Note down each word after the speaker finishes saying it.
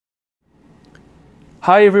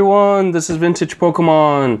Hi everyone, this is Vintage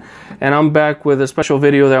Pokemon, and I'm back with a special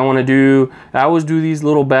video that I want to do. I always do these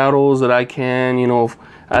little battles that I can,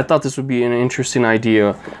 I thought this would be an interesting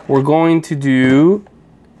idea. We're going to do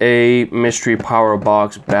a mystery power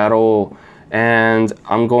box battle, and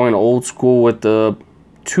I'm going old school with the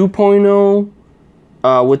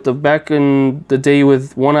 2.0, with the back in the day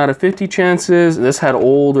with 1 out of 50 chances. This had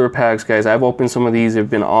older packs, guys. I've opened some of these, they've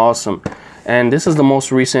been awesome. And this is the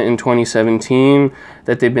most recent in 2017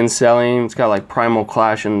 that they've been selling. It's got like Primal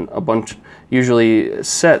Clash and a bunch, usually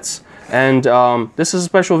sets. And this is a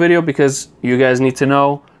special video because you guys need to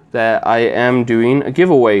know that I am doing a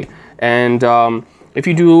giveaway. And if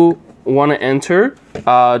you do want to enter,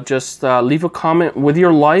 just leave a comment with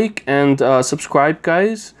your like and subscribe,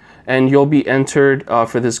 guys. And you'll be entered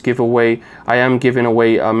for this giveaway. I am giving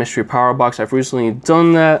away a mystery power box. I've recently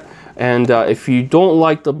done that. And if you don't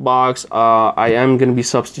like the box, I am going to be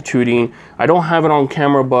substituting. I don't have it on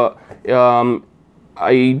camera, but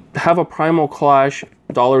I have a Primal Clash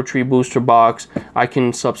Dollar Tree booster box I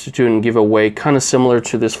can substitute and give away, kind of similar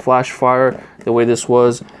to this Flash Fire, the way this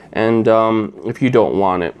was. And if you don't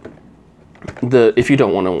want it, if you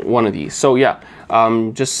don't want one of these, so yeah,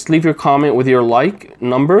 just leave your comment with your like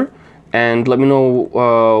number and let me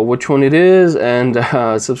know which one it is, and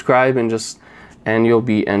subscribe and you'll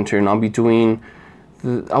be entered. And I'll be doing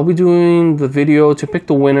the video to pick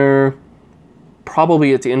the winner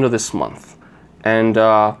probably at the end of this month, and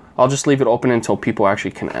I'll just leave it open until people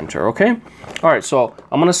actually can enter. Okay, all right, so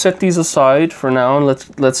I'm gonna set these aside for now, and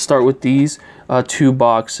let's start with these two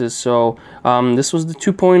boxes. So this was the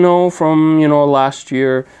 2.0 from last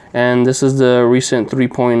year, and this is the recent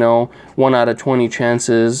 3.0, 1 out of 20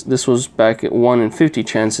 chances. This was back at 1 in 50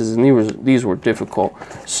 chances, and these were difficult.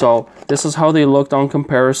 So this is how they looked on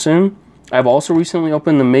comparison. I've also recently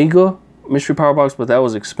opened the Mega Mystery Power Box, but that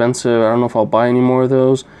was expensive. I don't know if I'll buy any more of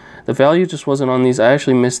those. The value just wasn't on these. I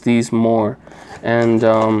actually missed these more, and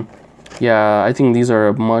yeah, I think these are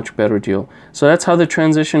a much better deal. So that's how the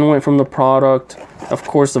transition went from the product. Of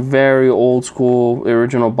course, the very old school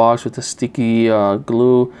original box with the sticky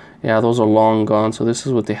glue. Yeah, those are long gone. So this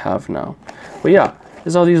is what they have now. But yeah, this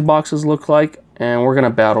is how these boxes look like, and we're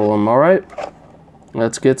gonna battle them. All right,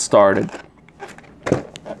 let's get started.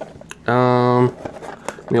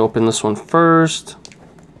 Let me open this one first.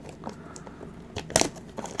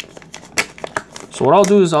 So what I'll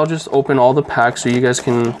do is I'll just open all the packs so you guys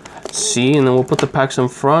can see, and then we'll put the packs in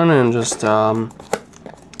front and just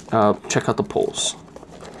check out the pulls.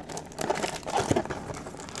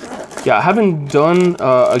 Yeah, I haven't done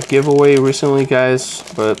a giveaway recently, guys,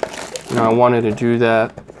 but I wanted to do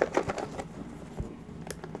that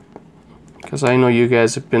because I know you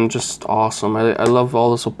guys have been just awesome. I love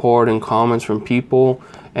all the support and comments from people,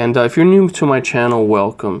 and if you're new to my channel,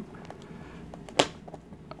 welcome.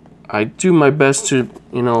 I do my best to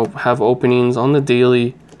have openings on the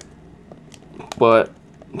daily, but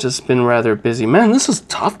just been rather busy. Man, this is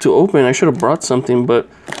tough to open. I should have brought something, but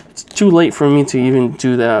it's too late for me to even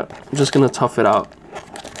do that. I'm just gonna tough it out.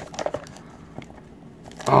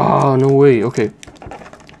 Oh, no way. Okay.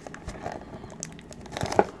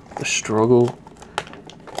 The struggle.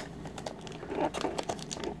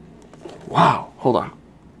 Wow, hold on.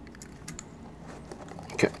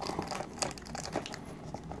 Okay.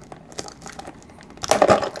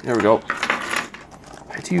 There we go.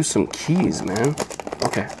 I had to use some keys, man.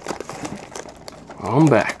 Okay. I'm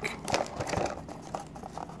back.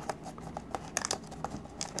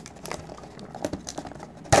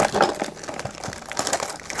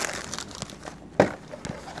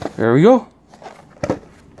 There we go.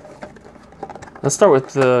 Let's start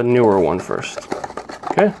with the newer one first.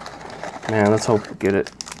 Okay. Man, let's hope we get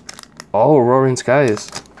it. Oh, Roaring Skies.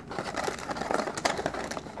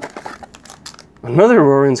 Another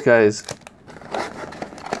Roaring Skies.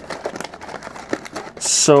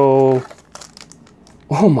 So,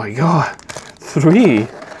 oh my god, 3.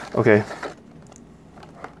 Okay.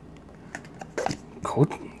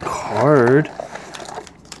 Card.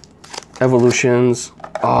 Evolutions.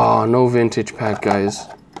 Oh, no vintage pack, guys.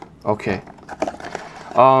 Okay.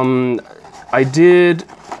 I did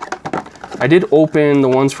open the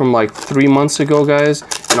ones from like 3 months ago, guys,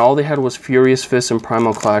 and all they had was Furious Fist and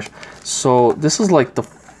Primal Clash. So this is like the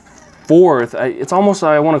 4th. It's almost,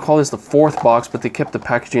 I want to call this the 4th box, but they kept the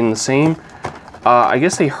packaging the same. I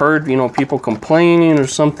guess they heard people complaining or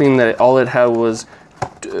something that all it had was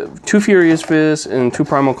 2 Furious Fists and 2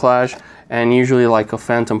 Primal Clash, and usually like a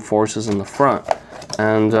Phantom Forces in the front.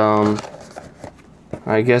 And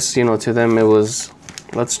I guess to them it was,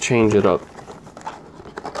 let's change it up.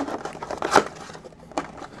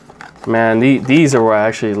 Man, these are what I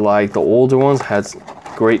actually like. The older ones had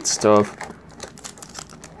great stuff.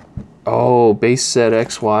 Oh, base set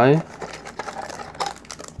XY.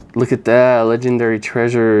 Look at that, legendary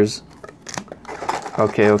treasures.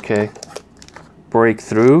 Okay, okay.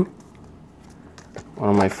 Breakthrough. One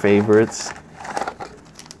of my favorites.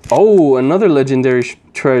 Oh, another legendary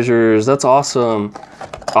treasures. That's awesome.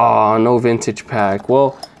 Ah, no vintage pack.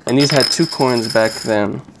 Well, and these had 2 coins back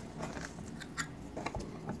then.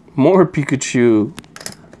 More Pikachu.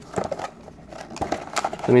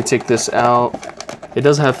 Let me take this out. It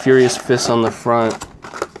does have Furious Fist on the front.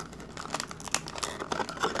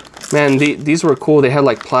 Man, these were cool. They had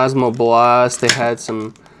like Plasma Blast. They had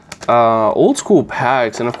some old school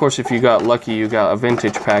packs. And of course, if you got lucky, you got a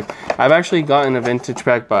vintage pack. I've actually gotten a vintage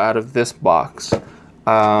pack, but out of this box.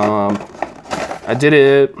 I did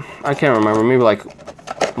it, I can't remember, maybe like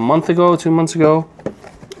a month ago, 2 months ago.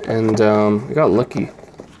 And I got lucky.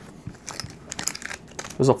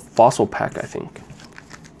 It was a fossil pack, I think.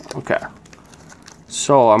 Okay.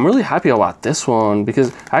 So I'm really happy about this one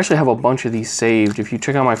because I actually have a bunch of these saved. If you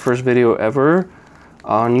check out my first video ever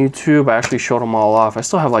on YouTube, I actually showed them all off. I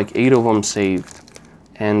still have like 8 of them saved.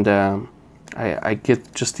 And I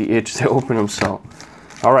get just the itch to open them. So,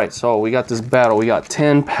 all right, so we got this battle. We got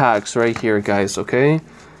 10 packs right here, guys, okay?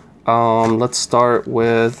 Let's start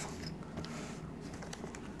with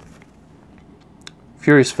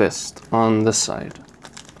Furious Fist on this side.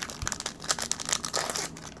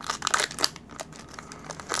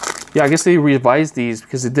 Yeah, I guess they revised these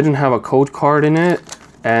because it didn't have a code card in it,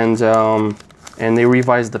 and they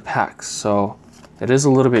revised the packs, so it is a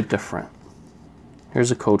little bit different.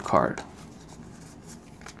 Here's a code card.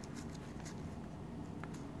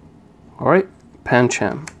 All right,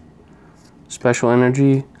 Pancham, Special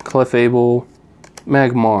Energy, Clefable,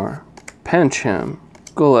 Magmar, Pancham,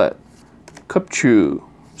 Golett, Cupchew,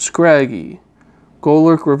 Scraggy,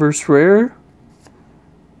 Golurk Reverse Rare.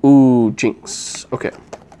 Ooh, Jinx. Okay.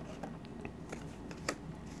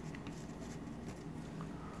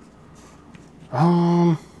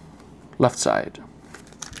 Left side.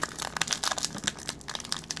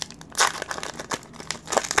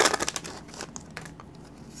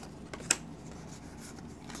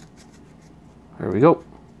 There we go.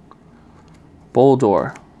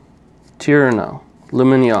 Boldor, Tyrannel,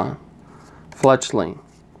 Lumineon, Fletchling,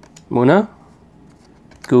 Munna,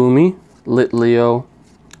 Goomy, Litleo,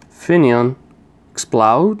 Finneon,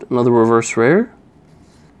 Exploud, another reverse rare.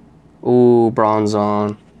 Ooh,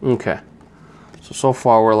 Bronzong. Okay. So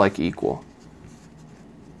far we're like equal.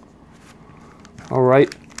 All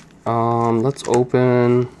right. Let's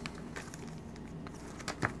open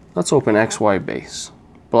XY base.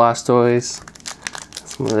 Blastoise.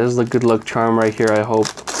 There's the good luck charm right here, I hope.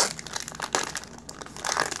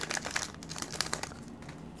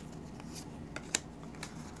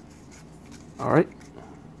 All right.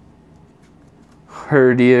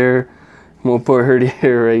 Herdier. We'll put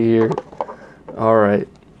Herdier right here. All right.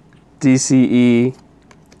 DCE.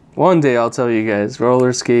 One day I'll tell you guys.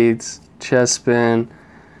 Roller Skates, Chespin,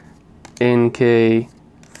 NK,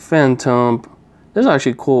 Phantom. There's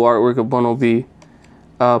actually cool artwork of Bunnelby.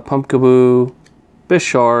 Pumpkaboo,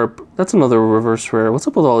 Bisharp. That's another reverse rare. What's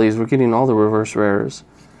up with all these? We're getting all the reverse rares.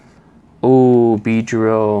 Oh,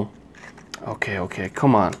 Beedrill. Okay,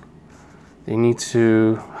 come on. They need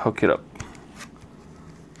to hook it up.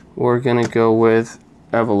 We're gonna go with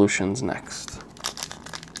Evolutions next.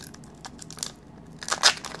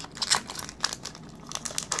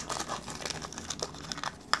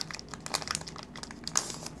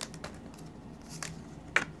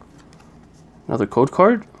 Another code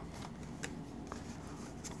card.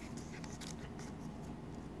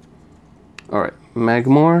 All right,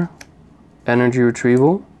 Magmar, Energy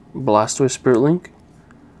Retrieval, Blastoise Spirit Link,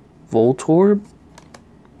 Voltorb,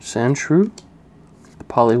 Sandshrew,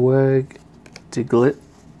 Poliwag, Diglett,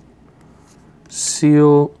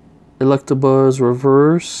 Seal, Electabuzz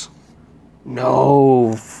Reverse.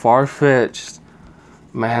 No, Farfetch'd.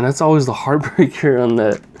 Man, that's always the heartbreaker on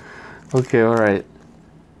that. Okay, all right.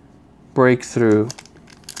 Breakthrough.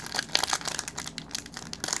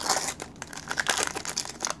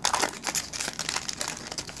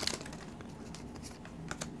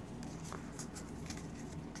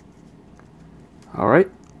 All right.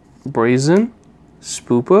 Brazen,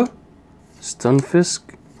 Spoopa,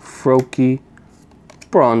 Stunfisk, Froakie,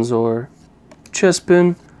 Bronzor,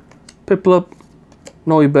 Chespin, Piplup,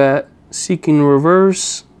 Noibat, Seeking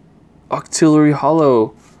Reverse, Octillery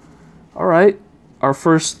Hollow. All right. Our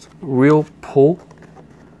first real pull.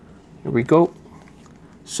 Here we go.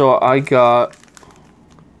 So I got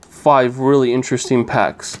 5 really interesting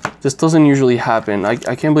packs. This doesn't usually happen. I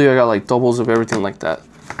can't believe I got like doubles of everything like that.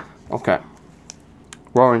 Okay.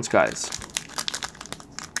 Roaring Skies.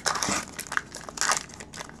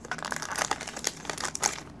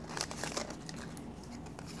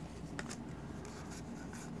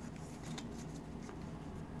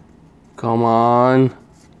 Come on.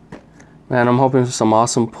 Man, I'm hoping for some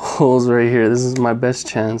awesome pulls right here. This is my best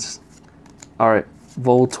chance. Alright.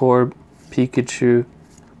 Voltorb, Pikachu,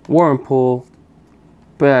 Wurmple,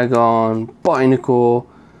 Bagon, Binacle.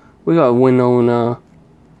 We got Winona.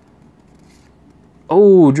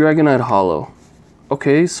 Oh, Dragonite Hollow.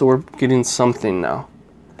 Okay, so we're getting something now.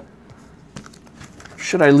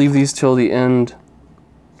 Should I leave these till the end?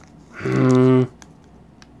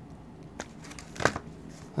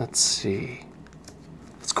 Let's see.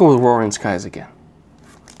 Let's go with Roaring Skies again.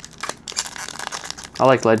 I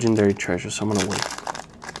like Legendary Treasure, so I'm gonna wait.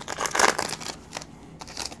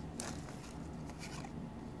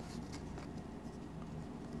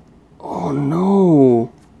 Oh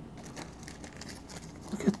no!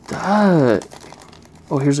 Look at that!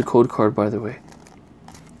 Oh, here's a code card, by the way.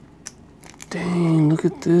 Dang, look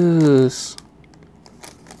at this.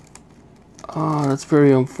 Ah, that's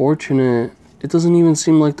very unfortunate. It doesn't even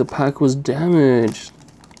seem like the pack was damaged.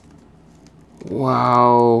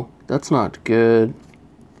 Wow, that's not good.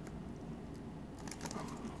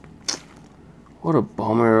 What a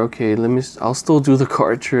bummer. Okay, I'll still do the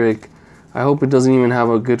card trick. I hope it doesn't even have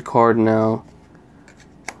a good card now.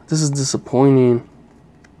 This is disappointing.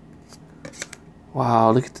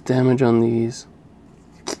 Wow, look at the damage on these.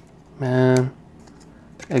 Man.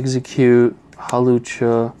 Execute,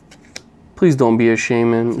 Halucha. Please don't be a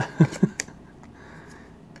Shaman.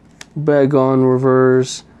 Bagon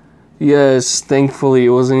reverse. Yes, thankfully it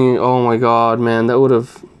wasn't even, oh my god, man, that would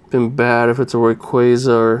have been bad if it's a Rayquaza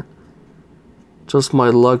or just my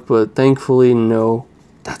luck, but thankfully no.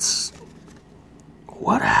 That's,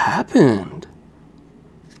 what happened?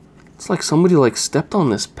 It's like somebody like stepped on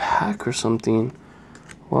this pack or something.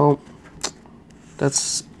 Well,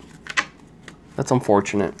 that's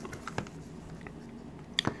unfortunate.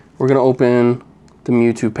 We're gonna open the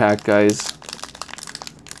Mewtwo pack, guys.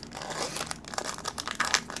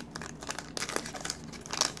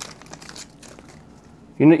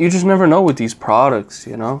 You just never know with these products,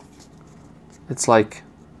 you know? It's like,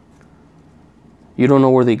 you don't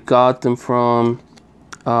know where they got them from,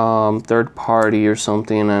 third party or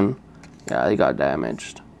something, and yeah, they got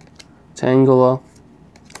damaged. Tangela,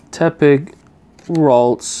 Tepig,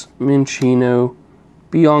 Ralts, Minchino,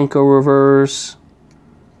 Bianca reverse,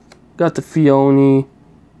 got the Fione,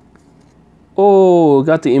 oh,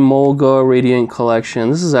 got the Emolga Radiant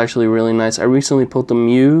Collection. This is actually really nice. I recently pulled the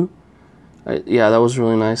Mew. Yeah, that was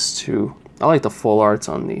really nice too. I like the full arts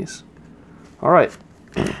on these. Alright,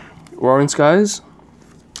 Roaring Skies.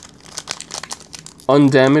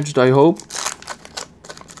 Undamaged, I hope.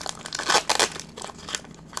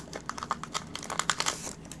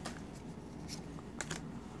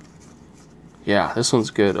 Yeah, this one's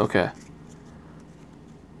good, okay.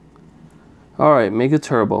 Alright, Mega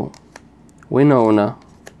Turbo. Winona.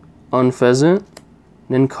 Unpheasant.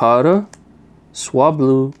 Nincada.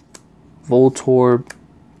 Swablu. Voltorb,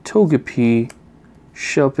 Togepi,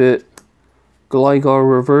 Shuppet, Gligar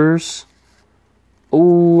reverse,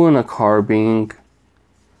 oh, and a Carbink.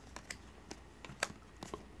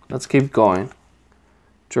 Let's keep going.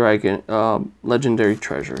 Dragon, Legendary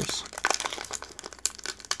Treasures.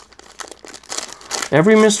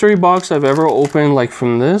 Every mystery box I've ever opened, like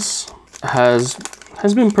from this, has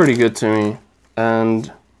been pretty good to me,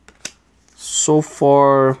 and so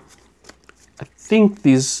far, I think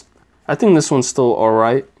this one's still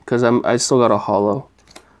alright, because I still got a holo.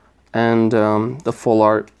 And the full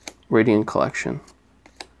art Radiant Collection.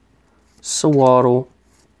 Sewaddle,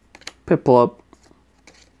 Piplup,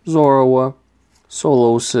 Zorua,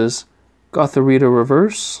 Solosis, Gothorita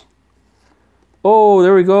reverse. Oh,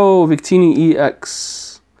 there we go, Victini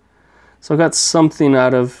EX. So I got something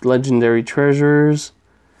out of Legendary Treasures.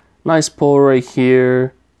 Nice pull right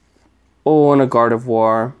here. Oh, and a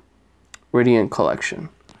Gardevoir Radiant Collection.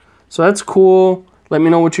 So that's cool. Let me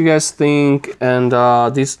know what you guys think. And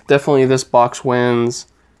definitely this box wins.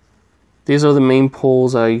 These are the main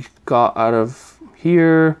pulls I got out of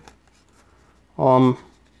here.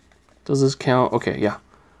 Does this count? Okay, yeah.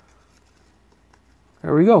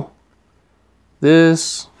 There we go.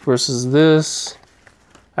 This versus this.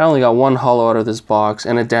 I only got one holo out of this box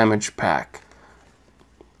and a damaged pack.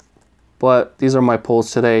 But these are my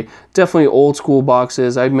pulls today. Definitely old school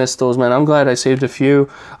boxes. I missed those, man. I'm glad I saved a few.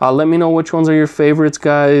 Let me know which ones are your favorites,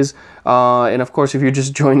 guys. And of course, if you're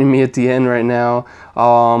just joining me at the end right now,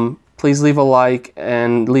 please leave a like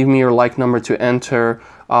and leave me your like number to enter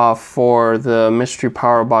for the mystery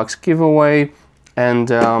power box giveaway. And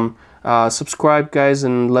subscribe, guys,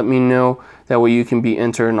 and let me know. That way you can be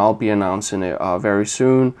entered, and I'll be announcing it very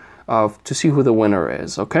soon to see who the winner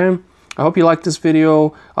is. Okay, I hope you liked this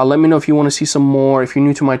video. Let me know if you want to see some more. If you're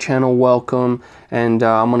new to my channel, welcome. And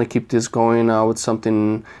I'm gonna keep this going with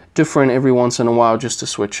something different every once in a while, just to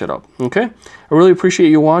switch it up. Okay, I really appreciate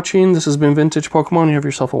you watching. This has been Vintage Pokemon. You have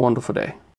yourself a wonderful day.